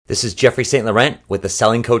This is Jeffrey St. Laurent with the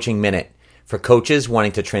Selling Coaching Minute for coaches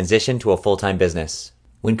wanting to transition to a full-time business.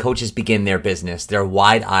 When coaches begin their business, they're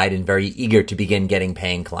wide-eyed and very eager to begin getting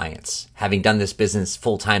paying clients. Having done this business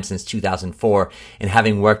full-time since 2004 and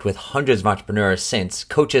having worked with hundreds of entrepreneurs since,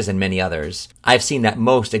 coaches and many others, I've seen that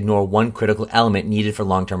most ignore one critical element needed for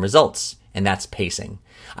long-term results, and that's pacing.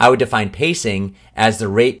 I would define pacing as the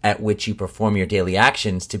rate at which you perform your daily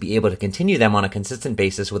actions to be able to continue them on a consistent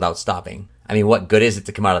basis without stopping. I mean, what good is it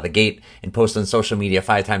to come out of the gate and post on social media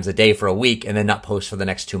 5 times a day for a week and then not post for the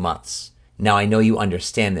next 2 months? Now, I know you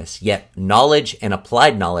understand this, yet knowledge and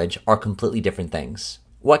applied knowledge are completely different things.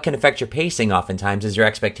 What can affect your pacing oftentimes is your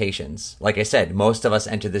expectations. Like I said, most of us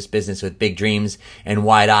enter this business with big dreams and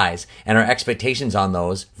wide eyes, and our expectations on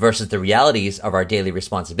those versus the realities of our daily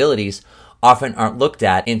responsibilities often aren't looked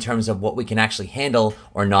at in terms of what we can actually handle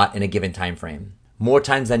or not in a given time frame. More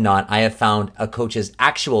times than not, I have found a coach's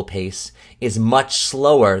actual pace is much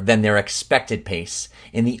slower than their expected pace.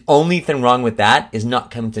 And the only thing wrong with that is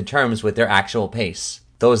not coming to terms with their actual pace.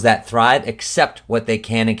 Those that thrive accept what they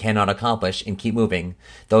can and cannot accomplish and keep moving.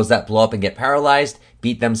 Those that blow up and get paralyzed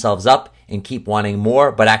beat themselves up and keep wanting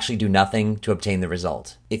more but actually do nothing to obtain the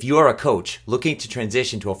result. If you are a coach looking to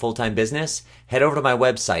transition to a full-time business, head over to my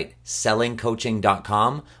website,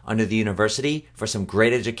 sellingcoaching.com, under the university for some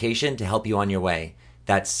great education to help you on your way.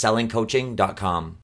 That's sellingcoaching.com.